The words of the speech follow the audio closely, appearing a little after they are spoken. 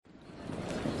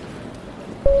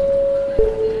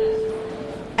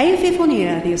AFF On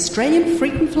Air, the Australian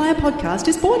Frequent Flyer podcast,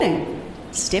 is boarding.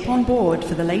 Step on board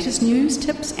for the latest news,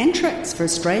 tips and tricks for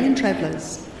Australian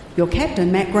travellers. Your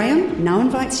captain, Matt Graham, now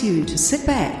invites you to sit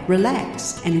back,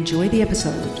 relax and enjoy the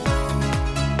episode.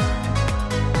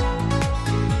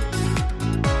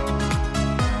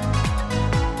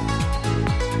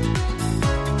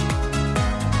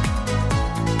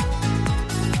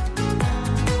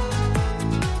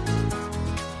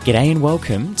 G'day and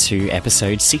welcome to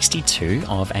episode 62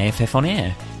 of AFF On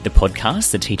Air, the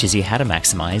podcast that teaches you how to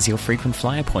maximise your frequent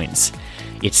flyer points.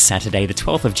 It's Saturday the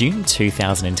 12th of June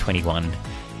 2021.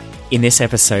 In this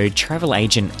episode, travel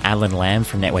agent Alan Lamb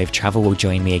from Netwave Travel will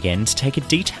join me again to take a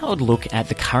detailed look at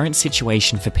the current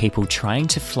situation for people trying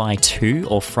to fly to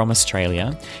or from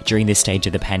Australia during this stage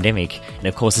of the pandemic. And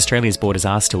of course, Australia's borders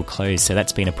are still closed, so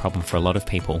that's been a problem for a lot of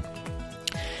people.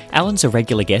 Alan's a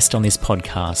regular guest on this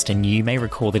podcast, and you may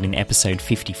recall that in episode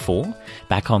 54,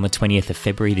 back on the 20th of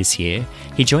February this year,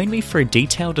 he joined me for a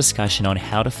detailed discussion on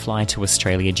how to fly to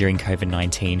Australia during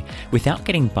COVID-19 without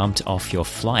getting bumped off your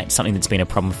flight, something that's been a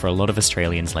problem for a lot of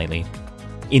Australians lately.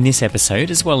 In this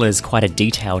episode, as well as quite a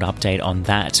detailed update on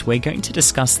that, we're going to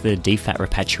discuss the DFAT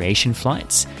repatriation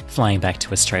flights, flying back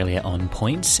to Australia on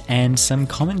points, and some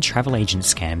common travel agent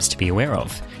scams to be aware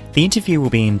of. The interview will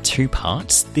be in two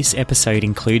parts. This episode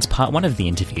includes part one of the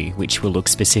interview, which will look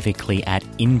specifically at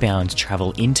inbound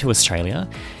travel into Australia.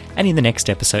 And in the next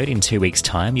episode, in 2 weeks'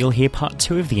 time, you'll hear part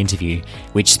two of the interview,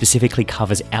 which specifically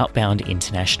covers outbound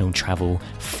international travel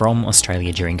from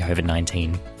Australia during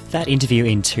COVID-19. That interview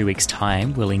in 2 weeks'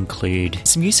 time will include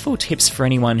some useful tips for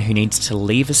anyone who needs to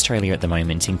leave Australia at the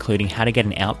moment, including how to get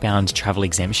an outbound travel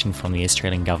exemption from the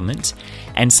Australian government,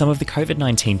 and some of the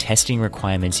COVID-19 testing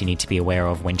requirements you need to be aware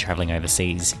of when travelling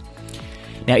overseas.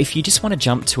 Now, if you just want to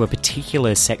jump to a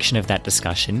particular section of that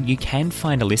discussion, you can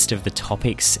find a list of the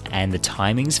topics and the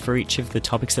timings for each of the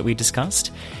topics that we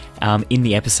discussed in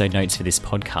the episode notes for this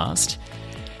podcast.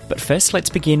 But first, let's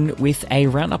begin with a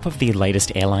roundup of the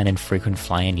latest airline and frequent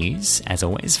flyer news, as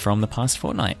always, from the past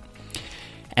fortnight.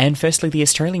 And firstly, the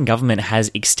Australian government has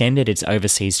extended its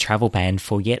overseas travel ban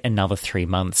for yet another 3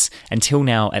 months, until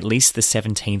now at least the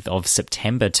 17th of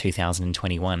September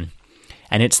 2021.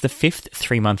 And it's the fifth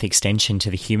 3-month extension to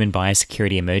the Human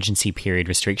Biosecurity Emergency Period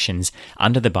restrictions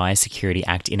under the Biosecurity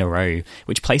Act in a row,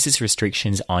 which places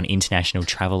restrictions on international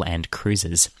travel and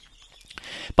cruises.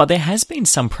 But there has been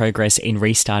some progress in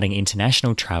restarting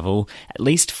international travel, at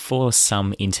least for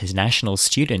some international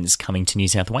students coming to New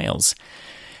South Wales.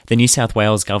 The New South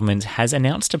Wales government has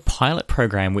announced a pilot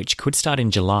program which could start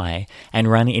in July and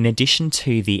run in addition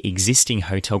to the existing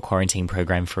hotel quarantine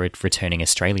program for returning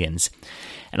Australians.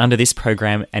 And under this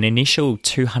program, an initial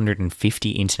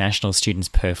 250 international students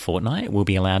per fortnight will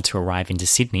be allowed to arrive into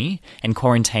Sydney and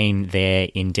quarantine there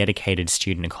in dedicated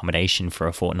student accommodation for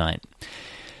a fortnight.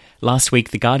 Last week,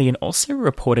 The Guardian also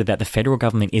reported that the federal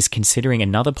government is considering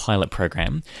another pilot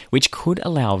program which could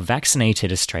allow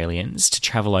vaccinated Australians to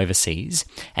travel overseas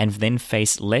and then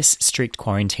face less strict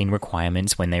quarantine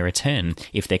requirements when they return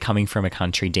if they're coming from a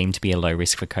country deemed to be a low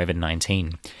risk for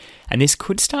COVID-19. And this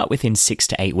could start within 6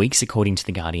 to 8 weeks, according to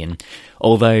The Guardian,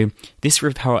 although this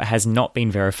report has not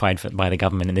been verified by the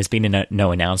government and there's been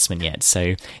no announcement yet,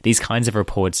 so these kinds of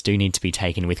reports do need to be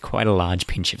taken with quite a large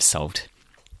pinch of salt.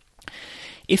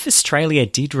 If Australia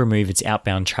did remove its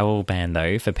outbound travel ban,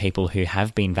 though, for people who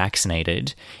have been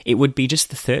vaccinated, it would be just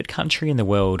the third country in the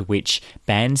world which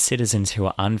bans citizens who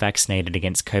are unvaccinated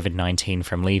against COVID-19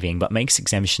 from leaving, but makes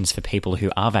exemptions for people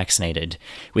who are vaccinated,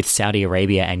 with Saudi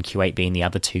Arabia and Kuwait being the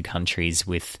other two countries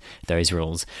with those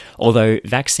rules. Although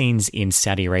vaccines in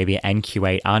Saudi Arabia and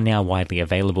Kuwait are now widely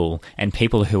available, and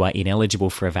people who are ineligible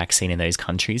for a vaccine in those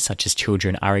countries, such as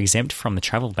children, are exempt from the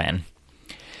travel ban.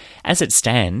 As it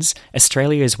stands,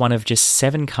 Australia is one of just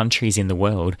 7 countries in the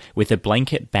world with a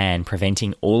blanket ban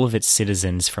preventing all of its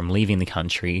citizens from leaving the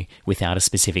country without a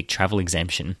specific travel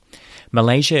exemption.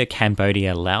 Malaysia,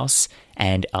 Cambodia, Laos,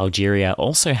 and Algeria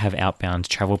also have outbound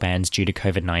travel bans due to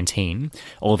COVID-19,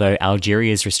 although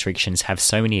Algeria's restrictions have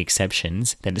so many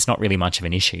exceptions that it's not really much of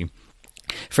an issue.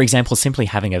 For example, simply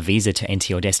having a visa to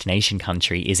enter your destination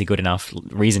country is a good enough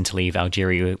reason to leave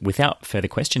Algeria without further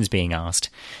questions being asked.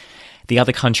 The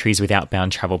other countries with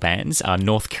outbound travel bans are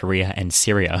North Korea and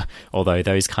Syria, although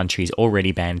those countries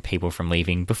already banned people from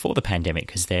leaving before the pandemic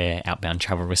because their outbound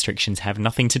travel restrictions have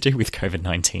nothing to do with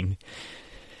COVID-19.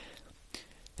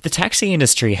 The taxi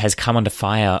industry has come under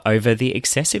fire over the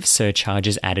excessive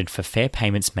surcharges added for fare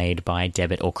payments made by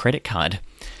debit or credit card.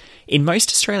 In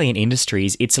most Australian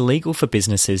industries, it's illegal for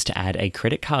businesses to add a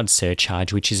credit card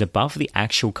surcharge which is above the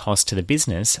actual cost to the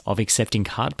business of accepting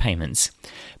card payments.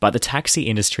 But the taxi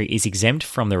industry is exempt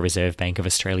from the Reserve Bank of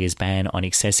Australia's ban on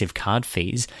excessive card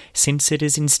fees, since it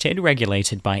is instead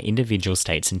regulated by individual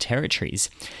states and territories.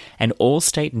 And all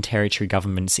state and territory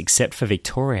governments, except for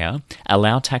Victoria,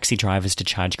 allow taxi drivers to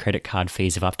charge credit card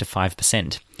fees of up to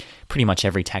 5%. Pretty much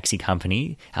every taxi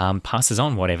company passes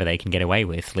on whatever they can get away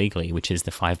with legally, which is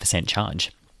the 5%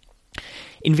 charge.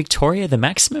 In Victoria, the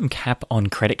maximum cap on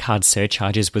credit card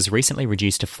surcharges was recently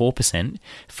reduced to 4%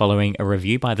 following a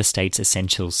review by the state's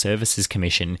Essential Services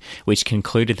Commission, which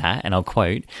concluded that, and I'll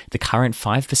quote, "The current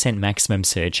 5% maximum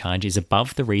surcharge is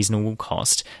above the reasonable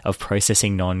cost of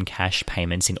processing non-cash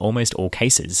payments in almost all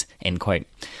cases," end quote.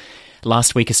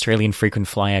 Last week, Australian Frequent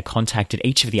Flyer contacted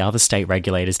each of the other state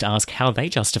regulators to ask how they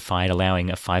justified allowing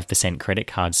a 5% credit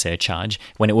card surcharge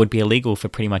when it would be illegal for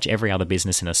pretty much every other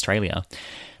business in Australia.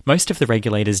 Most of the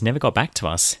regulators never got back to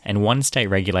us, and one state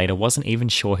regulator wasn't even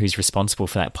sure who's responsible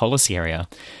for that policy area.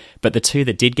 But the two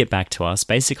that did get back to us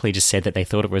basically just said that they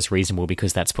thought it was reasonable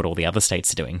because that's what all the other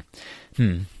states are doing.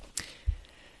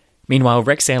 Meanwhile,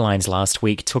 Rex Airlines last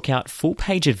week took out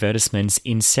full-page advertisements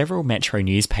in several metro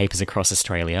newspapers across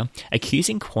Australia,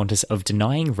 accusing Qantas of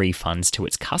denying refunds to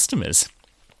its customers.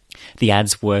 The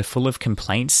ads were full of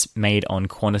complaints made on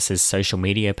Qantas's social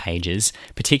media pages,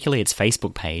 particularly its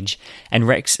Facebook page, and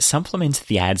Rex supplemented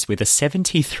the ads with a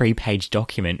 73-page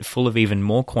document full of even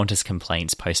more Qantas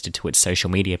complaints posted to its social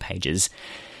media pages.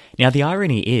 Now, the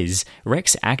irony is,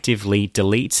 Rex actively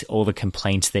deletes all the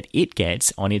complaints that it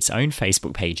gets on its own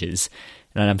Facebook pages.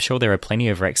 And I'm sure there are plenty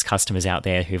of Rex customers out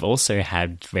there who've also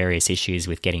had various issues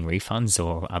with getting refunds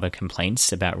or other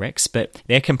complaints about Rex, but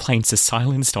their complaints are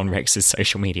silenced on Rex's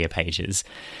social media pages.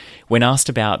 When asked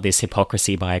about this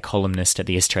hypocrisy by a columnist at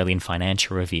the Australian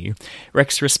Financial Review,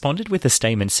 Rex responded with a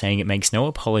statement saying it makes no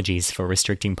apologies for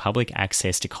restricting public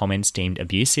access to comments deemed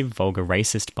abusive, vulgar,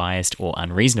 racist, biased, or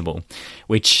unreasonable,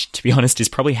 which, to be honest, is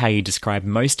probably how you describe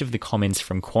most of the comments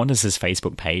from Qantas's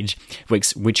Facebook page,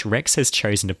 which Rex has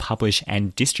chosen to publish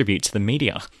and distribute to the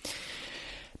media.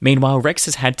 Meanwhile, Rex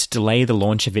has had to delay the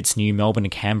launch of its new Melbourne to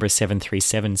Canberra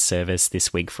 737 service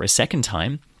this week for a second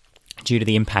time, due to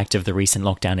the impact of the recent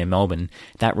lockdown in Melbourne.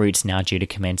 That route's now due to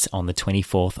commence on the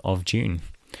 24th of June.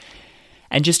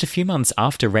 And just a few months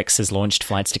after Rex has launched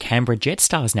flights to Canberra,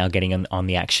 Jetstar is now getting on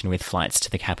the action with flights to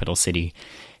the capital city.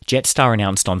 Jetstar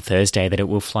announced on Thursday that it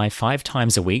will fly 5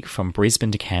 times a week from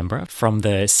Brisbane to Canberra from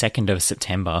the 2nd of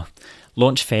September.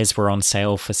 Launch fares were on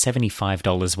sale for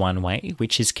 $75 one way,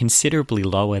 which is considerably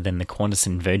lower than the Qantas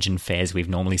and Virgin fares we've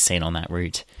normally seen on that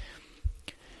route.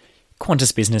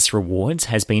 Qantas Business Rewards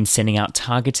has been sending out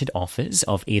targeted offers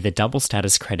of either double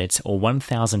status credits or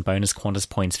 1,000 bonus Qantas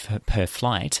points per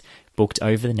flight booked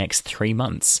over the next 3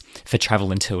 months for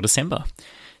travel until December.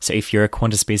 So if you're a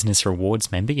Qantas Business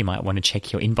Rewards member, you might want to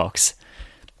check your inbox.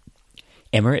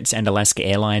 Emirates and Alaska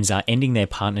Airlines are ending their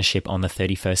partnership on the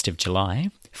 31st of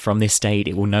July. From this date,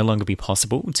 it will no longer be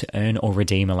possible to earn or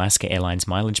redeem Alaska Airlines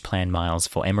mileage plan miles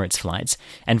for Emirates flights,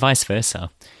 and vice versa.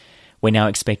 We're now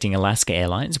expecting Alaska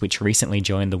Airlines, which recently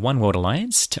joined the One World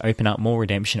Alliance, to open up more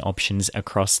redemption options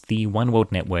across the One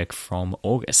World network from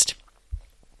August.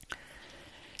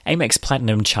 Amex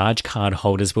Platinum Charge Card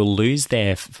holders will lose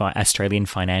their Australian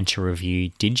Financial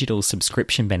Review digital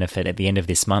subscription benefit at the end of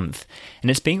this month, and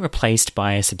it's being replaced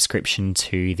by a subscription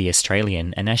to The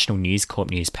Australian, a National News Corp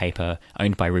newspaper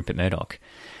owned by Rupert Murdoch.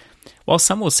 While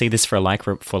some will see this for a like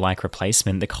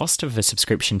replacement, the cost of a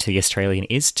subscription to The Australian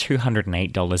is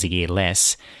 $208 a year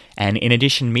less, and in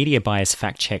addition,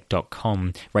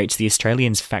 MediaBiasFactCheck.com rates The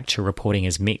Australian's factual reporting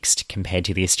as mixed compared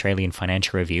to The Australian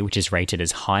Financial Review, which is rated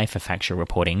as high for factual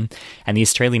reporting, and The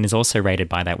Australian is also rated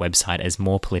by that website as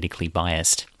more politically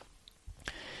biased.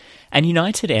 And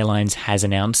United Airlines has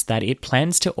announced that it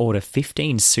plans to order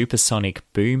 15 supersonic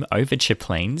Boom Overture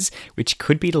planes, which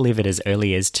could be delivered as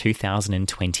early as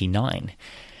 2029.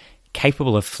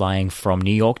 Capable of flying from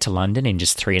New York to London in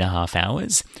just 3.5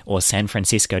 hours, or San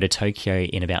Francisco to Tokyo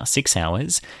in about 6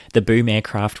 hours, the Boom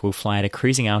aircraft will fly at a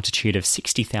cruising altitude of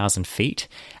 60,000 feet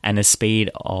and a speed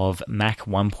of Mach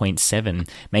 1.7,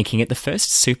 making it the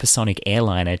first supersonic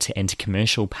airliner to enter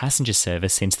commercial passenger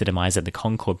service since the demise of the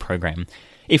Concorde program.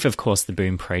 If, of course, the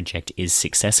Boom project is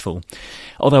successful.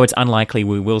 Although it's unlikely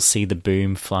we will see the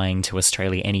Boom flying to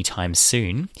Australia anytime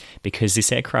soon, because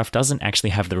this aircraft doesn't actually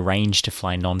have the range to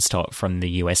fly non-stop from the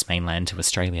US mainland to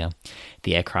Australia.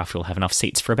 The aircraft will have enough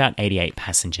seats for about 88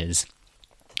 passengers.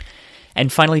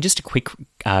 And finally, just a quick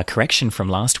correction from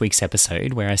last week's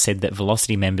episode where I said that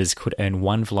Velocity members could earn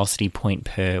 1 Velocity point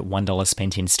per $1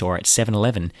 spent in-store at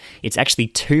 7-Eleven. It's actually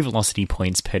 2 Velocity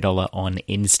points per dollar on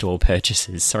in-store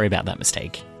purchases. Sorry about that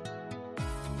mistake.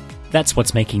 That's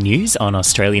what's making news on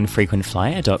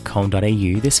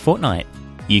AustralianFrequentFlyer.com.au this fortnight.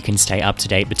 You can stay up to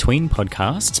date between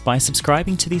podcasts by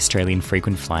subscribing to the Australian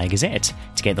Frequent Flyer Gazette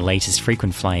to get the latest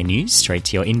Frequent Flyer news straight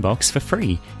to your inbox for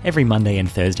free every Monday and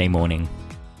Thursday morning.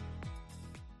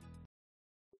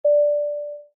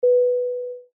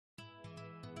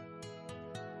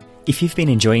 If you've been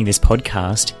enjoying this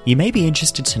podcast, you may be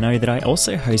interested to know that I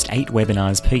also host 8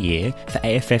 webinars per year for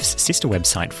AFF's sister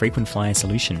website, Frequent Flyer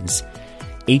Solutions.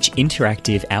 Each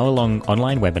interactive hour-long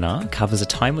online webinar covers a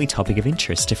timely topic of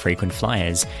interest to frequent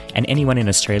flyers and anyone in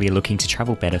Australia looking to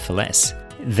travel better for less.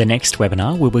 The next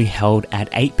webinar will be held at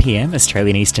 8 p.m.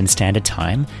 Australian Eastern Standard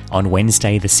Time on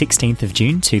Wednesday the 16th of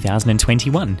June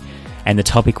 2021, and the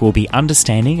topic will be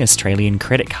Understanding Australian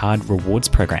Credit Card Rewards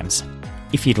Programs.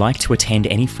 If you'd like to attend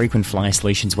any Frequent Flyer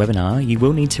Solutions webinar, you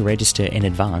will need to register in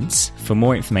advance. For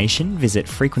more information, visit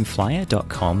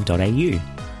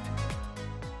frequentflyer.com.au.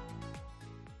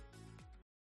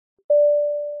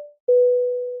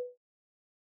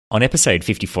 On episode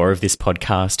 54 of this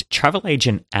podcast, travel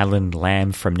agent Alan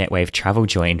Lamb from Netwave Travel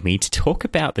joined me to talk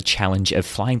about the challenge of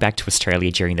flying back to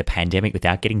Australia during the pandemic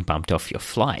without getting bumped off your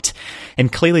flight. And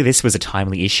clearly this was a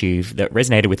timely issue that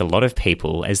resonated with a lot of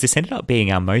people, as this ended up being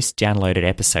our most downloaded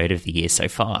episode of the year so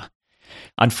far.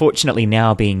 Unfortunately,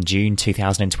 now being June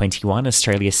 2021,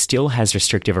 Australia still has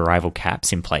restrictive arrival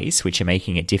caps in place, which are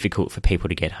making it difficult for people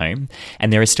to get home.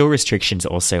 And there are still restrictions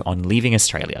also on leaving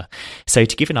Australia. So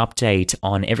to give an update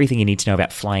on everything you need to know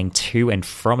about flying to and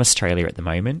from Australia at the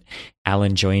moment,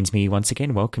 Alan joins me once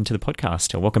again. Welcome to the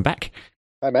podcast, or welcome back.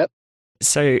 Hi, Matt.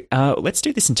 So let's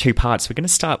do this in 2 parts. We're going to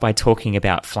start by talking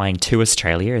about flying to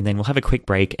Australia, and then we'll have a quick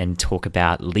break and talk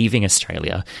about leaving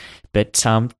Australia. But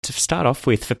to start off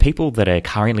with, for people that are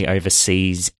currently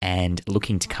overseas and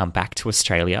looking to come back to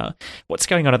Australia, what's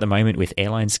going on at the moment with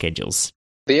airline schedules?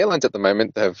 The airlines at the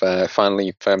moment have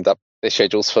finally firmed up their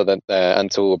schedules for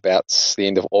until about the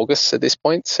end of August at this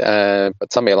point.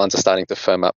 But some airlines are starting to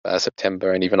firm up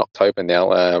September and even October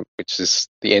now, which is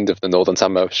the end of the northern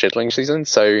summer scheduling season.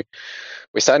 So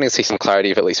we're starting to see some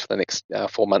clarity of at least for the next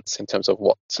 4 months in terms of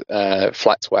what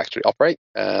flights will actually operate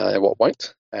and what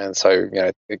won't. And so,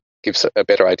 it gives a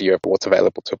better idea of what's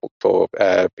available to book for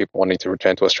people wanting to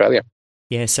return to Australia.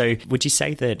 Yeah, so would you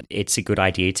say that it's a good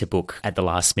idea to book at the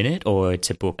last minute or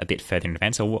to book a bit further in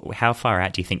advance? Or how far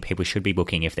out do you think people should be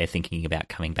booking if they're thinking about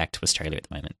coming back to Australia at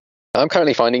the moment? I'm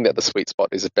currently finding that the sweet spot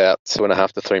is about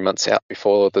 2.5 to 3 months out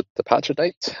before the departure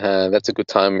date. That's a good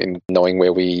time in knowing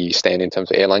where we stand in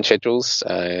terms of airline schedules,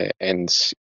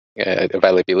 and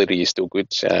availability is still good,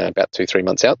 about 2-3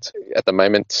 months out. At the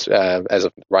moment, as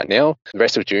of right now, the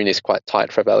rest of June is quite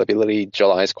tight for availability.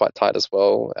 July is quite tight as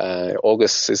well.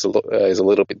 August is a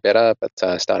little bit better,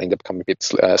 but starting to become a bit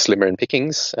slimmer in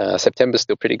pickings. September is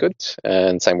still pretty good,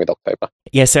 and same with October.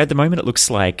 Yeah, so at the moment it looks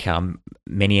like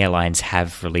many airlines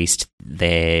have released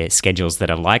their schedules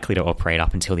that are likely to operate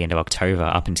up until the end of October,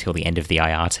 up until the end of the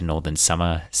IATA Northern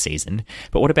Summer season.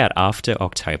 But what about after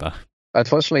October?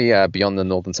 Unfortunately, beyond the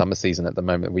northern summer season at the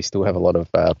moment, we still have a lot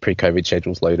of pre-COVID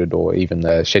schedules loaded, or even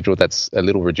a schedule that's a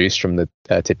little reduced from the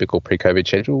typical pre-COVID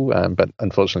schedule. But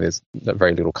unfortunately, there's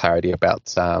very little clarity about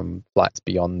flights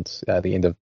beyond the end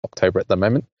of October at the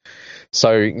moment.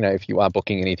 So, if you are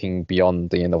booking anything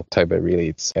beyond the end of October, really,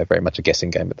 it's very much a guessing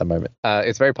game at the moment.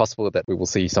 It's very possible that we will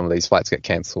see some of these flights get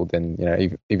cancelled.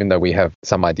 And, even though we have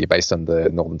some idea based on the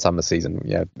northern summer season,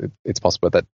 it's possible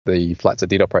that the flights that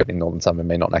did operate in northern summer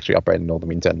may not actually operate in northern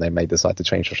winter, and they may decide to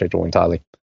change the schedule entirely.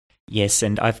 Yes,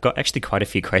 and I've got actually quite a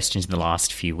few questions in the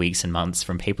last few weeks and months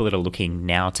from people that are looking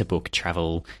now to book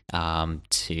travel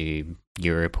to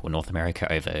Europe or North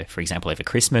America over, for example, over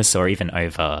Christmas or even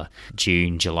over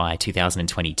June, July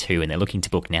 2022, and they're looking to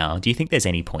book now. Do you think there's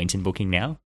any point in booking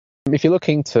now? If you're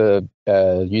looking to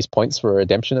use points for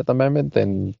redemption at the moment,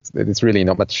 then there's really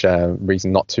not much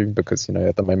reason not to, because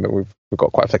at the moment we've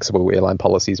got quite flexible airline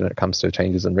policies when it comes to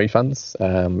changes and refunds.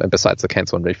 And besides, the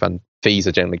cancel and refund fees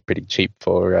are generally pretty cheap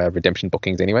for redemption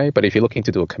bookings anyway. But if you're looking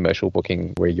to do a commercial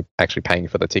booking where you're actually paying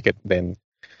for the ticket, then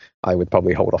I would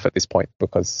probably hold off at this point,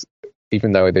 because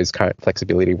even though there's current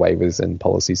flexibility waivers and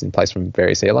policies in place from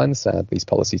various airlines, these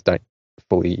policies don't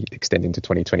fully extend into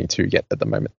 2022 yet at the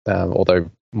moment, although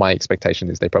my expectation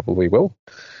is they probably will.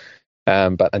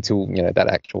 But until that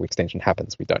actual extension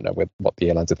happens, we don't know what the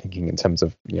airlines are thinking in terms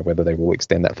of whether they will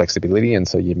extend that flexibility, and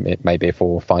so you may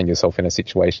therefore find yourself in a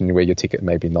situation where your ticket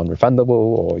may be non-refundable,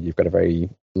 or you've got a very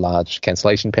large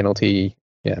cancellation penalty.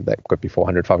 That could be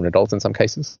 $400, $500 in some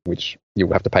cases, which you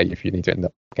will have to pay if you need to end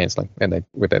up cancelling, and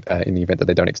in the event that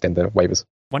they don't extend the waivers.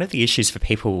 One of the issues for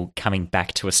people coming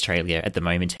back to Australia at the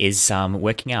moment is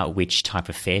working out which type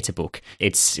of fare to book.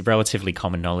 It's relatively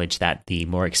common knowledge that the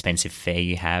more expensive fare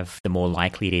you have, the more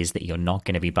likely it is that you're not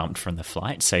going to be bumped from the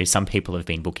flight. So some people have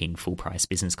been booking full price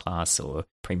business class or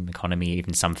premium economy,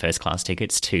 even some first class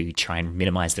tickets to try and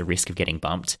minimise the risk of getting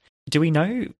bumped. Do we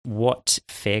know what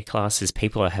fare classes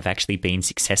people have actually been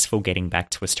successful getting back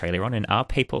to Australia on, and are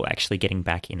people actually getting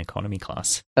back in economy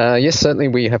class? Yes, certainly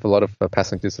we have a lot of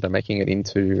passengers that are making it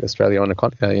into Australia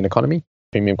in economy,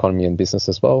 premium economy and business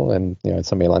as well, and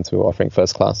some airlines who are offering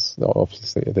first class.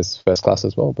 Obviously there's first class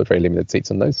as well, but very limited seats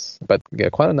on those. But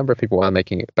quite a number of people are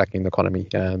making it back in economy,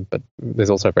 but there's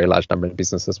also a very large number in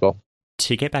business as well.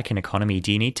 To get back in economy,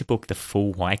 do you need to book the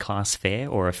full Y-class fare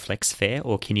or a flex fare,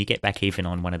 or can you get back even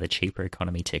on one of the cheaper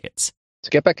economy tickets?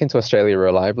 To get back into Australia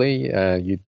reliably,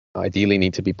 you ideally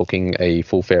need to be booking a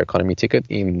full fare economy ticket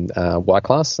in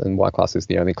Y-class, and Y-class is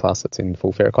the only class that's in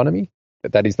full fare economy.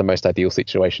 But that is the most ideal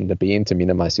situation to be in to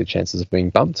minimise your chances of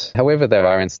being bumped. However, there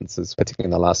are instances, particularly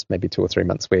in the last maybe 2 or 3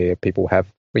 months, where people have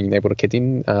been able to get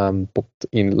in booked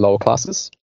in lower classes.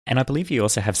 And I believe you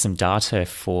also have some data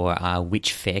for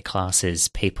which fare classes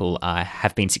people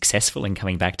have been successful in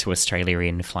coming back to Australia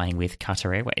in flying with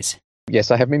Qatar Airways.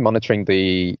 Yes, I have been monitoring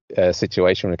the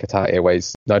situation with Qatar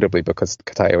Airways, notably because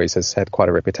Qatar Airways has had quite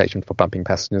a reputation for bumping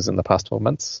passengers in the past 12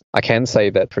 months. I can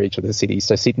say that for each of the cities,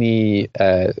 so Sydney,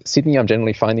 I'm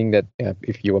generally finding that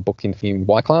if you are booked in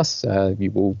Y class,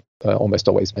 you will almost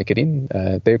always make it in.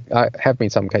 There have been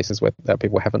some cases where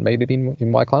people haven't made it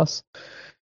in Y class.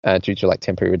 Due to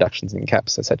temporary reductions in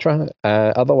caps, etc.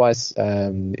 Otherwise,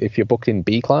 if you're booked in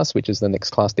B class, which is the next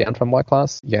class down from Y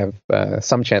class, you have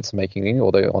some chance of making it in,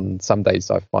 although on some days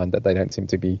I find that they don't seem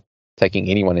to be taking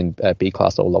anyone in B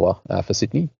class or lower for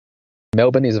Sydney.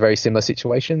 Melbourne is a very similar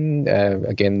situation.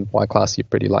 Again, Y class, you're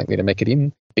pretty likely to make it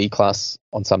in. B class,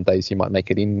 on some days you might make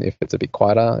it in if it's a bit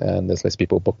quieter and there's less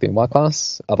people booked in Y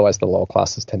class. Otherwise, the lower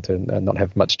classes tend to not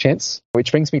have much chance.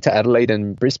 Which brings me to Adelaide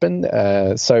and Brisbane.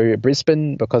 So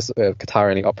Brisbane, because Qatar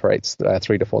only operates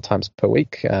 3 to 4 times per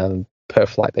week, per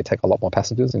flight they take a lot more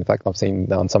passengers. In fact, I've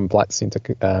seen on some flights into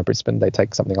Brisbane, they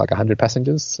take something like 100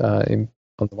 passengers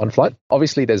on the one flight.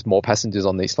 Obviously, there's more passengers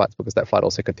on these flights because that flight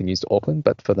also continues to Auckland,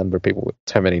 but for the number of people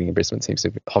terminating in Brisbane seems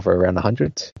to hover around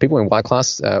 100. People in Y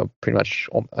class, pretty much,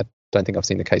 I don't think I've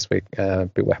seen the case where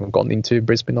people haven't gotten into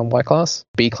Brisbane on Y class.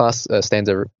 B class stands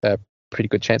a pretty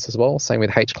good chance as well. Same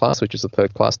with H class, which is the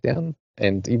 3rd class down.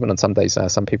 And even on some days,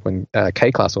 some people in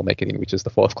K class will make it in, which is the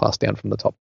 4th class down from the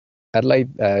top. Adelaide,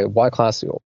 Y class,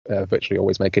 you'll virtually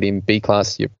always make it in. B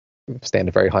class, you stand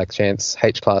a very high chance.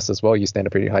 H class as well, you stand a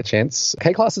pretty high chance.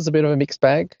 K class is a bit of a mixed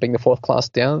bag. Being the 4th class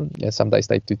down, some days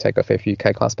they do take a fair few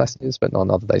K class passengers, but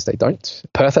on other days they don't.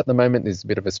 Perth at the moment is a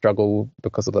bit of a struggle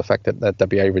because of the fact that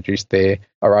WA reduced their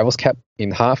arrivals cap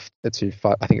in half to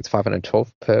I think it's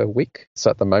 512 per week.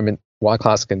 So at the moment, Y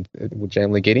class will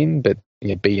generally get in, but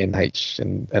B and H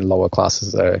and lower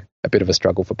classes are a bit of a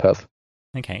struggle for Perth.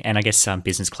 Okay, and I guess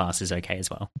business class is okay as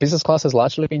well. Business class has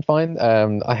largely been fine.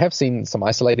 I have seen some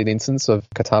isolated instances of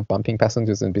Qatar bumping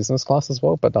passengers in business class as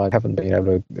well, but I haven't been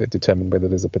able to determine whether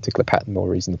there's a particular pattern or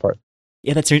reason for it.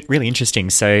 Yeah, that's really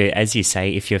interesting. So as you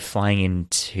say, if you're flying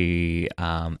into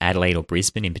Adelaide or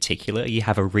Brisbane in particular, you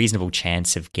have a reasonable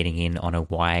chance of getting in on a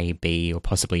Y, B, or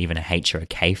possibly even a H or a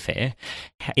K fare.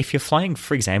 If you're flying,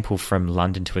 for example, from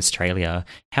London to Australia,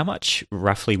 how much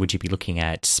roughly would you be looking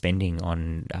at spending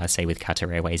on, say, with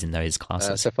Qatar Airways in those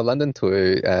classes? So for London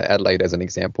to Adelaide, as an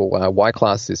example, Y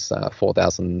class is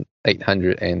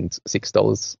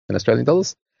 $4,806 in Australian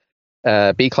dollars.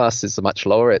 B class is much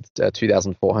lower at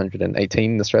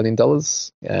 2,418 Australian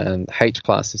dollars, and H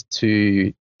class is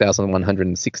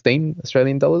 2,116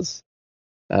 Australian dollars,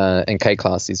 and K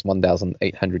class is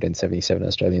 1,877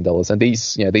 Australian dollars. And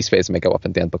these fares may go up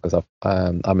and down because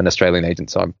I'm an Australian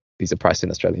agent, so these are priced in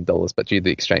Australian dollars. But due to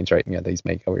the exchange rate, these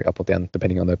may go up or down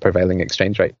depending on the prevailing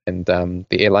exchange rate. And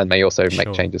the airline may also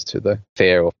make changes to the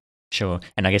fare. Sure,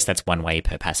 and I guess that's one way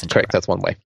per passenger. Correct, right? That's one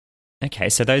way. Okay,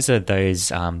 so those are those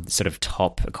sort of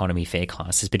top economy fare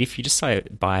classes. But if you just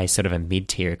buy sort of a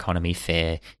mid-tier economy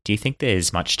fare, do you think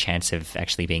there's much chance of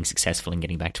actually being successful in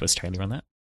getting back to Australia on that?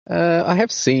 I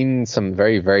have seen some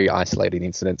very, very isolated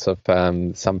incidents of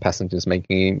some passengers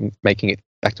making it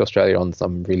back to Australia on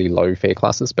some really low fare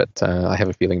classes, but I have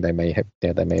a feeling they may have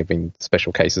been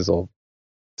special cases or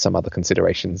some other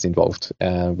considerations involved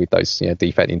with those,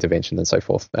 DFAT intervention and so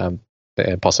forth.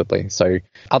 Possibly. So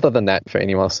other than that, for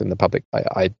anyone else in the public,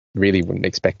 I really wouldn't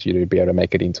expect you to be able to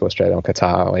make it into Australia on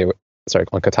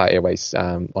Qatar Airways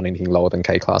on anything lower than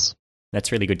K class.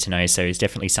 That's really good to know. So it's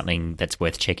definitely something that's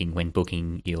worth checking when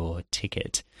booking your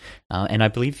ticket. And I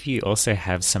believe you also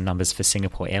have some numbers for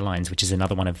Singapore Airlines, which is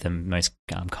another one of the most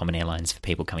common airlines for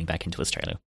people coming back into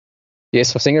Australia.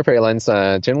 Yes, for Singapore Airlines,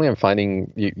 generally I'm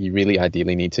finding you really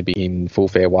ideally need to be in full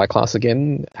fare Y class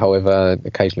again. However,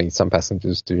 occasionally some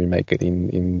passengers do make it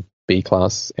in B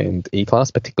class and E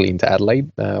class, particularly into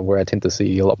Adelaide, where I tend to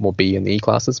see a lot more B and E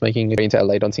classes making it into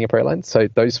Adelaide on Singapore Airlines. So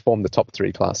those form the top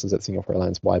 3 classes at Singapore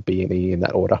Airlines, Y, B and E in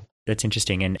that order. That's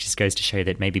interesting, and it just goes to show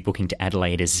that maybe booking to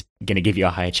Adelaide is going to give you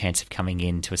a higher chance of coming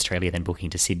into Australia than booking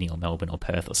to Sydney or Melbourne or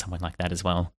Perth or somewhere like that as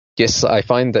well. Yes, I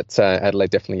find that Adelaide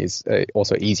definitely is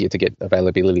also easier to get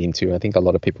availability into. I think a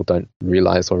lot of people don't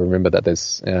realise or remember that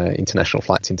there's international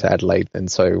flights into Adelaide, and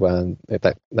so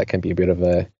that can be a bit of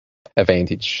a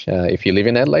advantage if you live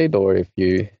in Adelaide, or if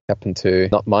you happen to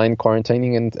not mind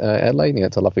quarantining in Adelaide.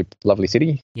 It's a lovely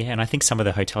city. Yeah, and I think some of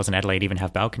the hotels in Adelaide even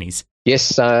have balconies.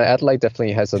 Yes, Adelaide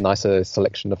definitely has a nicer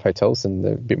selection of hotels and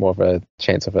a bit more of a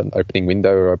chance of an opening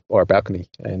window or a balcony.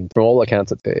 And from all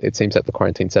accounts, it seems that the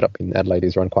quarantine setup in Adelaide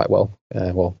is run quite well,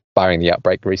 barring the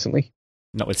outbreak recently.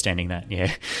 Notwithstanding that,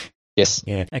 yeah. Yes.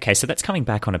 Yeah. Okay, so that's coming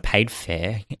back on a paid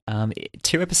fare.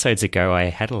 2 episodes ago, I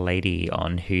had a lady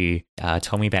on who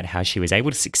told me about how she was able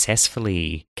to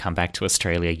successfully come back to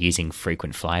Australia using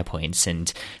frequent flyer points.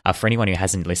 And for anyone who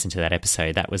hasn't listened to that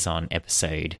episode, that was on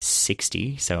episode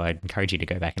 60. So I'd encourage you to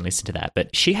go back and listen to that.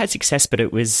 But she had success, but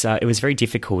it was very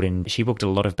difficult, and she booked a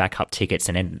lot of backup tickets,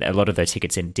 and a lot of those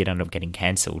tickets did end up getting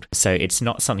cancelled. So it's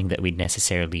not something that we'd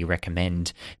necessarily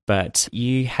recommend. But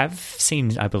you have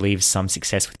seen, I believe, some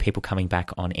success with people coming back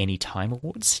on Anytime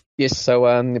Awards? Yes, so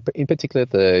in particular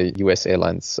the US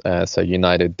airlines, so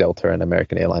United, Delta and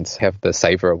American Airlines have the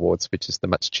Saver Awards, which is the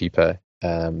much cheaper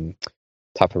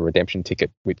type of redemption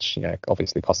ticket, which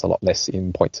obviously costs a lot less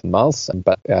in points and miles.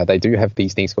 But they do have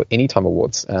these things called Anytime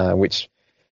Awards, which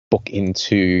book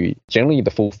into generally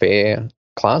the full fare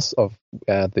class of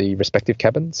the respective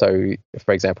cabin. So,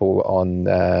 for example,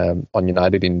 on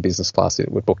United in business class,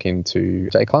 it would book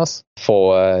into J class.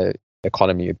 For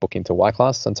economy, you'd book into Y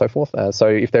class and so forth. So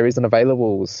if there is an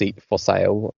available seat for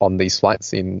sale on these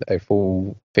flights in a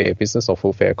full fare business or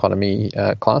full fare economy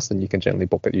class, then you can generally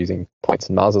book it using points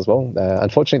and miles as well.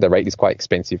 Unfortunately, the rate is quite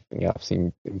expensive. I've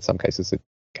seen in some cases it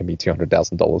can be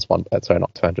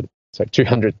 $200,000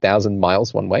 200,000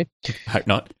 miles one way. I hope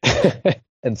not.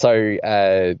 And so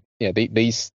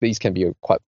these can be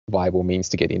quite viable means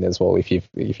to get in as well if you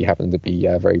happen to be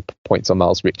very points or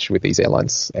miles rich with these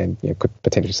airlines, and could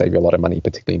potentially save you a lot of money,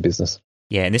 particularly in business.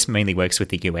 Yeah, and this mainly works with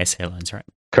the US airlines, right?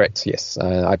 Correct, yes.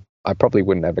 I probably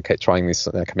wouldn't advocate trying this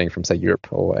coming from, say, Europe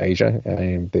or Asia.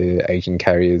 The Asian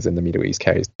carriers and the Middle East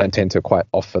carriers don't tend to quite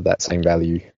offer that same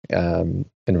value and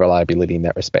reliability in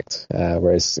that respect,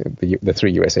 whereas the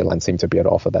 3 US airlines seem to be able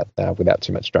to offer that without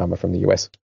too much drama from the US.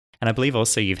 And I believe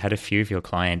also you've had a few of your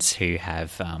clients who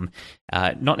have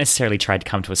not necessarily tried to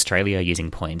come to Australia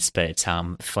using points, but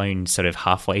flown sort of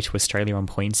halfway to Australia on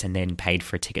points and then paid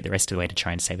for a ticket the rest of the way to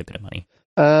try and save a bit of money.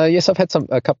 Yes, I've had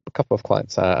a couple of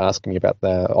clients asking me about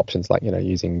the options, like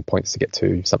using points to get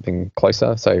to something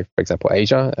closer. So, for example,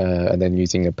 Asia, and then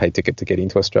using a paid ticket to get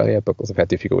into Australia, because I've had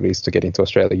difficulties to get into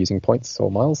Australia using points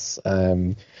or miles.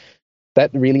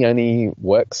 That really only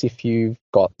works if you've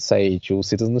got, say, dual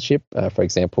citizenship. For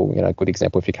example, a good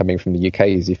example if you're coming from the UK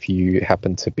is if you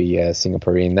happen to be a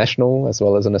Singaporean national as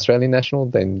well as an Australian national,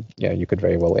 then you could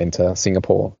very well enter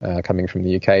Singapore coming from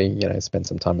the UK, spend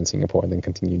some time in Singapore and then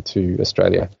continue to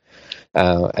Australia.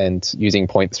 And using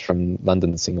points from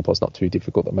London to Singapore is not too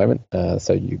difficult at the moment.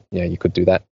 So you could do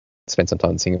that, spend some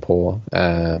time in Singapore,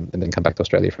 and then come back to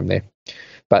Australia from there.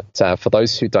 But for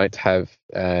those who don't have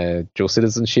dual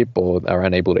citizenship or are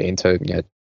unable to enter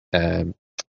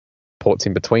ports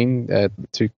in between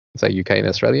to, say, UK and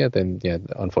Australia, then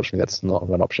unfortunately that's not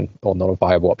an option, or not a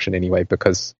viable option anyway,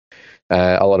 because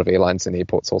a lot of airlines and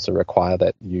airports also require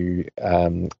that you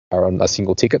are on a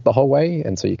single ticket the whole way,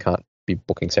 and so you can't be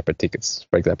booking separate tickets.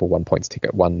 For example, 1 points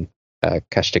ticket, 1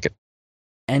 cash ticket.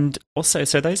 And also,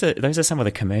 so those are some of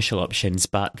the commercial options,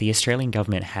 but the Australian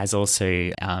government has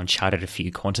also chartered a few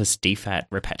Qantas DFAT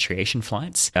repatriation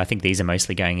flights. I think these are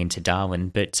mostly going into Darwin,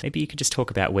 but maybe you could just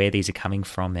talk about where these are coming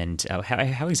from and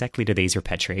how exactly do these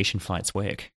repatriation flights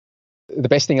work? the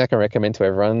best thing I can recommend to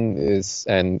everyone is,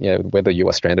 and whether you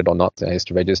are stranded or not, is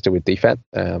to register with DFAT.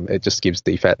 It just gives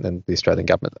DFAT and the Australian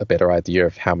government a better idea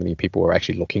of how many people are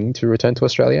actually looking to return to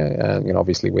Australia.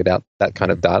 Obviously, without that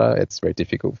kind of data, it's very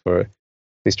difficult for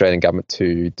the Australian government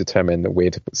to determine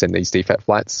where to send these DFAT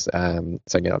flights.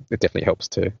 So it definitely helps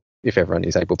if everyone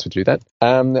is able to do that.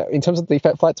 In terms of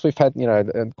DFAT flights, we've had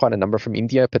quite a number from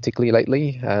India, particularly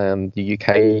lately. The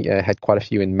UK had quite a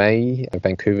few in May.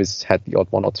 Vancouver's had the odd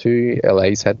one or two.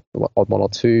 LA's had the odd one or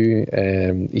two.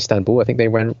 Istanbul, I think they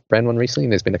ran one recently,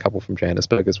 and there's been a couple from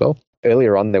Johannesburg as well.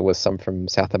 Earlier on, there was some from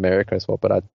South America as well,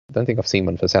 but I don't think I've seen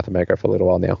one for South America for a little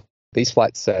while now. These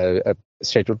flights are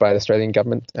scheduled by the Australian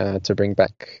government to bring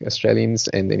back Australians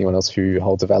and anyone else who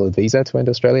holds a valid visa to enter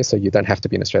Australia. So you don't have to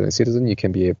be an Australian citizen. You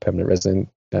can be a permanent resident,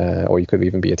 or you could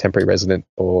even be a temporary resident,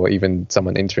 or even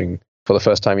someone entering for the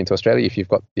first time into Australia if you've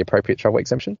got the appropriate travel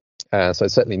exemption. So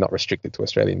it's certainly not restricted to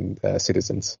Australian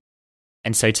citizens.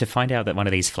 And so to find out that one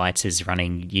of these flights is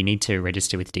running, you need to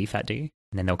register with DFAT, do you?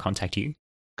 And then they'll contact you?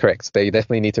 Correct. They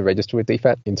definitely need to register with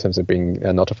DFAT in terms of being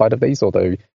notified of these,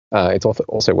 although it's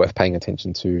also worth paying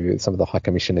attention to some of the High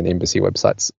Commission and Embassy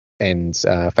websites and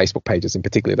Facebook pages, in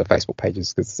particular the Facebook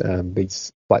pages, because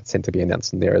these flights tend to be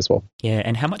announced in there as well. Yeah,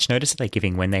 and how much notice are they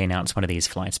giving when they announce one of these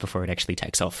flights before it actually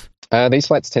takes off? These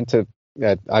flights tend to,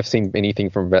 I've seen anything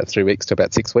from about 3 weeks to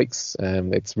about 6 weeks.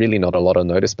 It's really not a lot of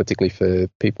notice, particularly for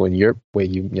people in Europe, where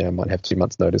you might have 2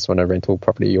 months notice on a rental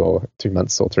property, or 2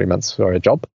 months or 3 months for a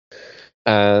job.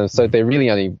 So they're really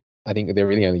only, I think they're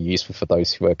really only useful for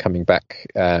those who are coming back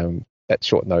at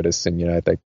short notice, and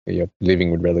you're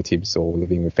living with relatives or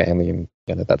living with family, and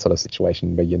that sort of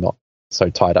situation where you're not so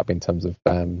tied up in terms of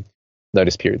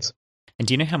notice periods. And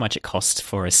do you know how much it costs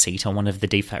for a seat on one of the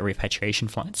DFAT repatriation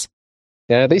flights?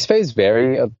 Yeah, these fares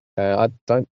vary. I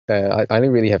only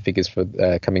really have figures for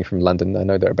coming from London. I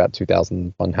know they're about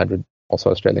 2,100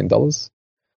 also Australian dollars.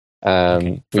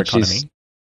 Okay. For which economy?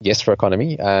 Yes, for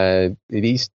economy. It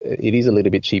is a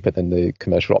little bit cheaper than the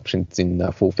commercial options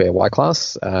in full fare Y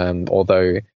class,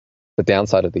 although the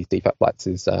downside of these DFAT flights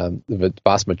is the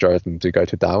vast majority of them do go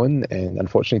to Darwin, and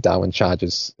unfortunately Darwin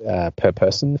charges per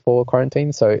person for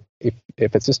quarantine. So if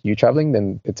it's just you travelling,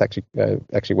 then it's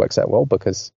actually works out well,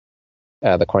 because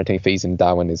the quarantine fees in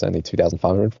Darwin is only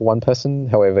 2,500 for one person.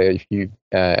 However, if you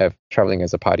are travelling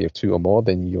as a party of 2 or more,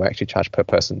 then you actually charge per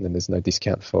person, and there's no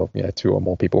discount for 2 or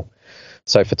more people.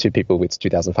 So for 2 people, it's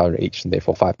 2,500 each, and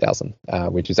therefore 5,000,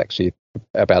 which is actually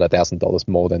about $1,000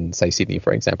 more than, say, Sydney,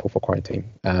 for example, for quarantine.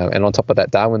 And on top of that,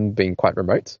 Darwin being quite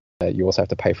remote, you also have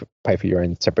to pay for your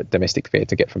own separate domestic fare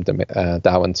to get from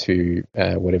Darwin to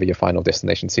whatever your final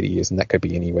destination city is, and that could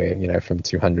be anywhere, from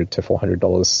 $200 to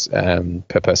 $400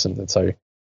 per person. And so,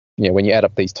 when you add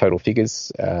up these total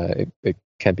figures, it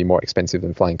can be more expensive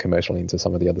than flying commercially into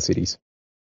some of the other cities.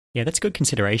 Yeah, that's good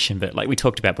consideration. But like we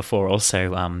talked about before,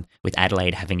 also with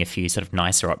Adelaide having a few sort of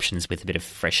nicer options with a bit of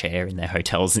fresh air in their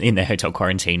hotels, in their hotel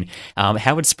quarantine,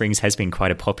 Howard Springs has been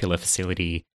quite a popular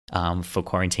facility for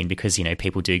quarantine, because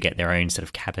people do get their own sort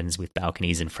of cabins with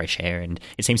balconies and fresh air, and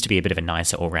it seems to be a bit of a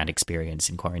nicer all-round experience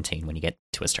in quarantine when you get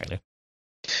to Australia.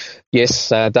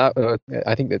 Yes, I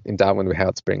think that in Darwin with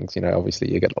Howard Springs,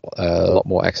 obviously you get a lot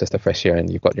more access to fresh air,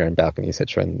 and you've got your own balcony,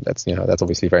 etc. And that's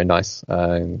obviously very nice.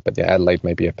 But yeah, Adelaide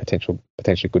may be a potentially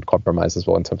good compromise as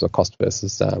well in terms of cost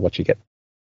versus what you get.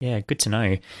 Yeah, good to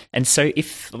know. And so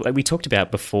if, like we talked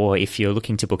about before, if you're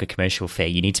looking to book a commercial fare,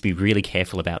 you need to be really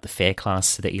careful about the fare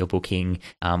class that you're booking,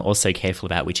 also careful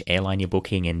about which airline you're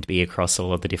booking, and be across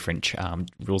all of the different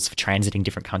rules for transiting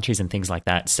different countries and things like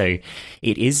that. So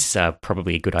it is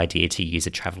probably a good idea to use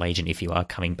a travel agent if you are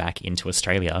coming back into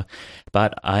Australia.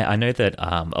 But I know that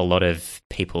a lot of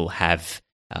people have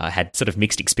had sort of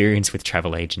mixed experience with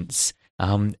travel agents.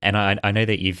 And I know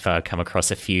that you've come across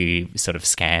a few sort of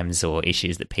scams or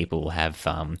issues that people have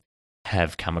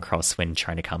come across when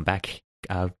trying to come back.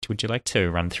 Would you like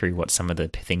to run through what some of the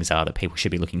things are that people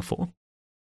should be looking for?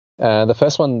 The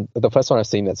first one I've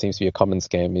seen that seems to be a common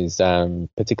scam is,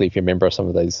 particularly if you're a member of some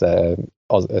of those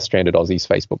stranded Aussies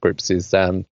Facebook groups, is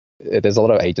there's a lot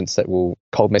of agents that will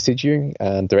cold message you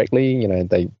directly.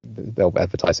 They'll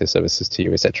advertise their services to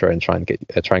you, etc., and try and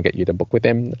get you to book with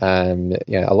them.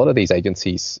 A lot of these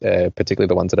agencies, particularly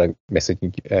the ones that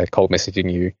are cold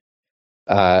messaging you,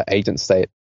 agents that,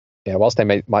 whilst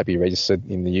they might be registered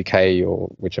in the UK or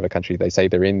whichever country they say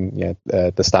they're in,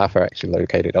 the staff are actually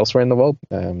located elsewhere in the world.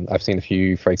 I've seen a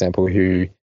few, for example, who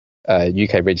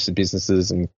UK registered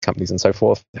businesses and companies and so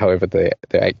forth. However,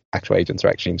 the actual agents are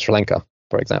actually in Sri Lanka,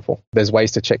 for example. There's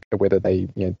ways to check whether they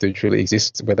do truly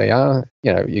exist where they are.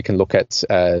 You can look at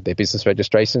their business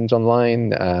registrations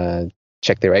online.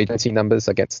 check their agency numbers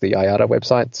against the IATA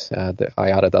website. The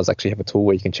IATA does actually have a tool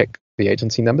where you can check the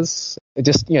agency numbers.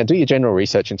 Just do your general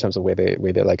research in terms of where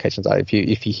their locations are. If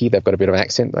you hear they've got a bit of an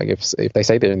accent, like if they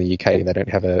say they're in the UK and they don't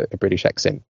have a British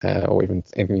accent, or even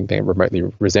anything that remotely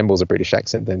resembles a British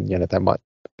accent, then that might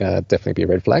definitely be a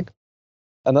red flag.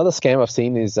 Another scam I've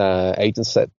seen is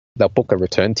agents that they'll book a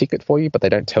return ticket for you, but they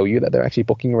don't tell you that they're actually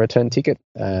booking a return ticket,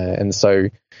 and so.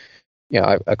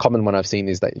 A common one I've seen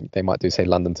is that they might do, say,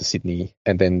 London to Sydney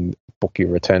and then book you a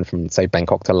return from, say,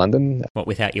 Bangkok to London. What,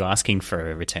 without you asking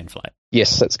for a return flight?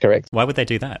 Yes, that's correct. Why would they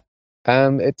do that?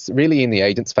 It's really in the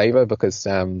agent's favour because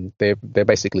they're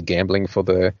basically gambling for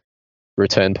the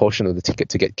return portion of the ticket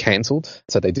to get cancelled.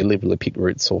 So they deliberately pick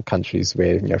routes or countries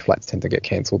where flights tend to get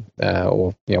cancelled,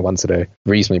 or ones that are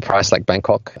reasonably priced like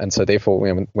Bangkok. And so therefore,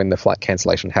 when the flight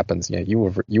cancellation happens, you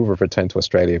will have returned to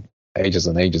Australia ages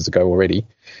and ages ago already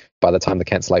by the time the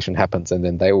cancellation happens, and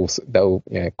then they'll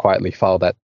quietly file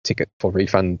that ticket for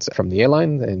refund from the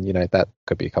airline, and that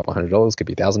could be a couple $100, could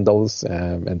be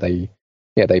 $1,000, and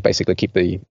they basically keep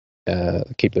the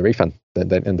refund,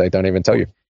 and they don't even tell you.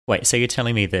 Wait, so you're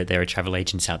telling me that there are travel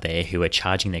agents out there who are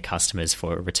charging their customers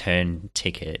for a return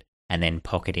ticket and then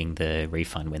pocketing the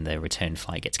refund when the return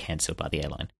flight gets cancelled by the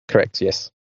airline? Correct,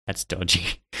 yes. That's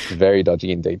dodgy. Very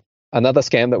dodgy indeed. Another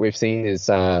scam that we've seen is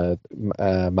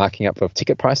marking up of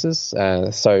ticket prices.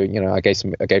 I gave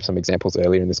some examples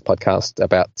earlier in this podcast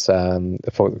about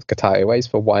for Qatar Airways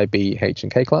for YB, H,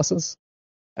 and K classes,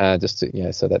 just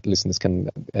to, so that listeners can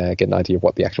get an idea of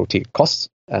what the actual ticket costs.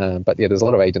 But there's a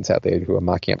lot of agents out there who are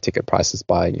marking up ticket prices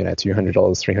by $200,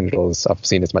 $300. I've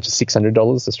seen as much as $600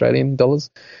 Australian dollars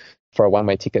for a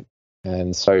one-way ticket.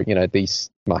 And so, these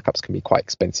markups can be quite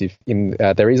expensive.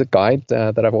 There is a guide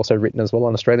that I've also written as well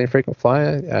on Australian Frequent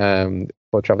Flyer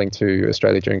for traveling to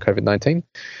Australia during COVID-19.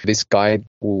 This guide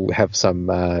will have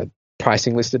some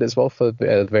pricing listed as well for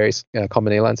the various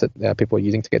common airlines that people are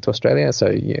using to get to Australia.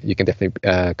 So you can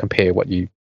definitely compare what you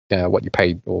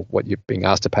paid or what you're being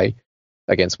asked to pay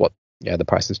against what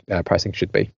the pricing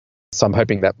should be. So I'm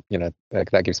hoping that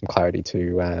that gives some clarity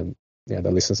to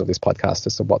the listeners of this podcast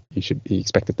as to what you should be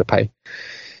expected to pay.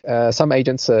 Some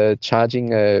agents are charging,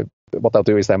 what they'll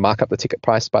do is they mark up the ticket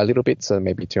price by a little bit, so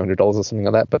maybe $200 or something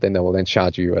like that, but then they will then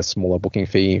charge you a smaller booking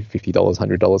fee, $50,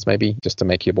 $100 maybe, just to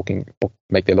make their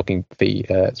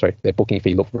booking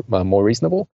fee look more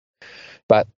reasonable.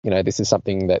 But, this is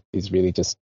something that is really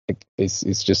just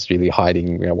really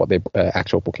hiding what their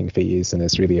actual booking fee is, and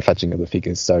it's really a fudging of the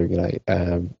figures. So,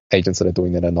 agents that are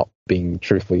doing that are not being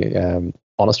truthfully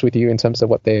honest with you in terms of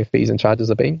what their fees and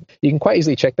charges are being. You can quite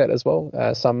easily check that as well.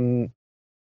 Some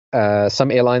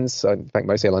airlines, in fact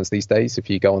most airlines these days, if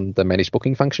you go on the manage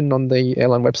booking function on the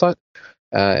airline website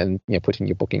and put in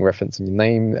your booking reference and your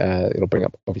name, it'll bring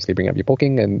up your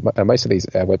booking. And most of these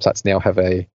websites now have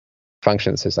a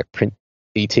function that says like print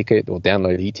e-ticket or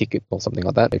download e-ticket or something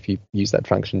like that. If you use that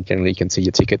function, generally you can see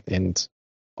your ticket, and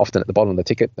often at the bottom of the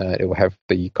ticket it will have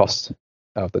the cost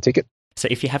of the ticket. So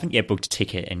if you haven't yet booked a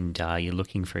ticket and you're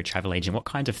looking for a travel agent, what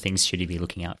kind of things should you be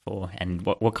looking out for? And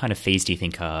what kind of fees do you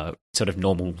think are sort of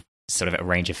normal, sort of a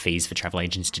range of fees for travel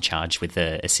agents to charge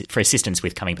for assistance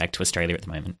with coming back to Australia at the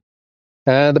moment?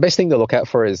 The best thing to look out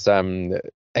for is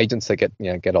agents that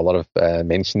get a lot of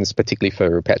mentions, particularly for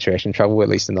repatriation travel, at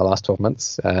least in the last 12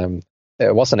 months.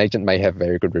 Whilst an agent may have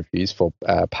very good reviews for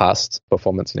past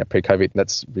performance, pre-COVID,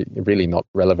 that's really not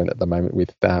relevant at the moment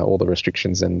with all the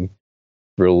restrictions and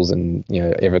rules and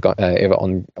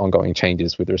ongoing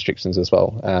changes with the restrictions as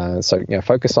well. So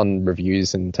focus on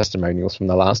reviews and testimonials from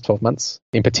the last 12 months.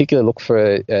 In particular, look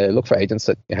for agents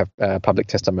that have public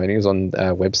testimonials on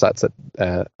websites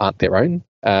that aren't their own.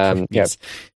 Yes.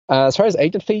 As far as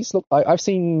agent fees, look, I've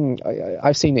seen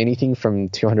anything from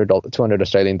 $200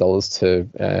 Australian dollars to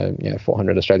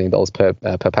 $400 Australian dollars per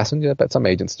passenger. But some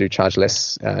agents do charge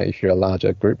less if you're a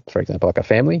larger group, for example, like a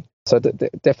family. So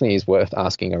definitely is worth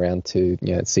asking around to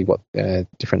see what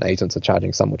different agents are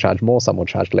charging. Some will charge more, some will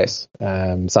charge less.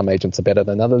 Some agents are better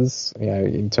than others,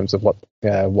 in terms of what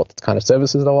kind of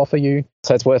services they'll offer you.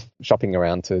 So it's worth shopping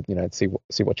around to see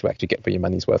what you actually get for your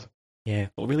money's worth. Yeah,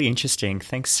 well, really interesting.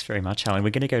 Thanks very much, Alan.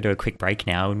 We're going to go to a quick break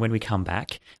now, and when we come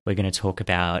back, we're going to talk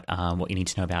about what you need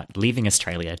to know about leaving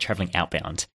Australia, travelling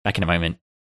outbound. Back in a moment.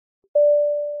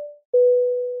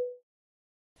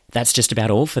 That's just about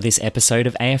all for this episode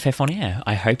of AFF On Air.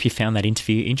 I hope you found that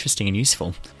interview interesting and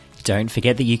useful. Don't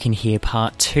forget that you can hear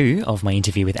part 2 of my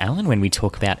interview with Alan when we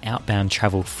talk about outbound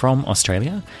travel from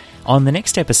Australia on the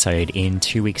next episode in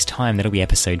 2 weeks' time. That'll be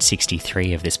episode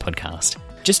 63 of this podcast.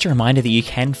 Just a reminder that you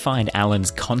can find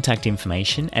Alan's contact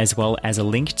information as well as a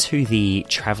link to the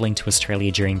Travelling to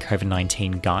Australia During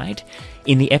COVID-19 guide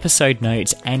in the episode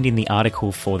notes and in the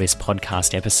article for this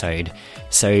podcast episode.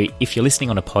 So if you're listening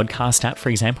on a podcast app, for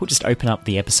example, just open up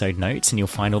the episode notes and you'll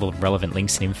find all the relevant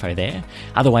links and info there.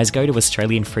 Otherwise, go to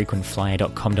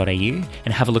australianfrequentflyer.com.au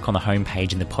and have a look on the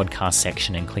homepage in the podcast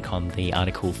section and click on the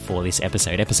article for this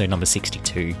episode number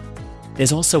 62.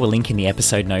 There's also a link in the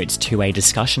episode notes to a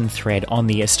discussion thread on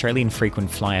the Australian Frequent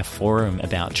Flyer forum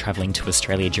about travelling to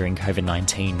Australia during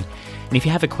COVID-19. And if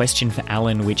you have a question for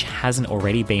Alan which hasn't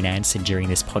already been answered during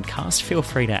this podcast, feel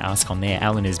free to ask on there.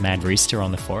 Alan is Mad Rooster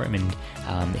on the forum,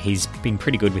 and he's been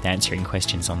pretty good with answering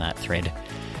questions on that thread.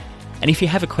 And if you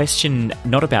have a question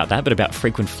not about that, but about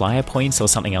frequent flyer points or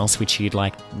something else which you'd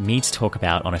like me to talk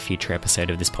about on a future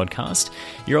episode of this podcast,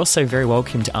 you're also very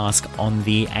welcome to ask on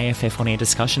the AFF On Air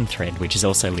discussion thread, which is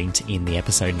also linked in the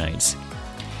episode notes.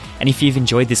 And if you've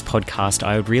enjoyed this podcast,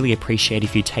 I would really appreciate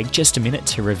if you take just a minute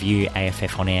to review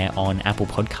AFF On Air on Apple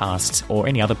Podcasts or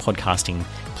any other podcasting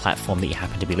platform that you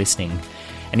happen to be listening.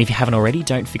 And if you haven't already,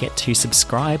 don't forget to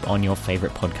subscribe on your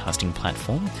favourite podcasting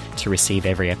platform to receive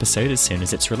every episode as soon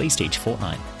as it's released each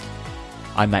fortnight.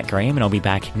 I'm Matt Graham, and I'll be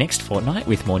back next fortnight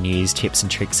with more news, tips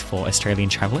and tricks for Australian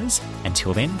travellers.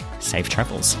 Until then, safe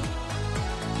travels.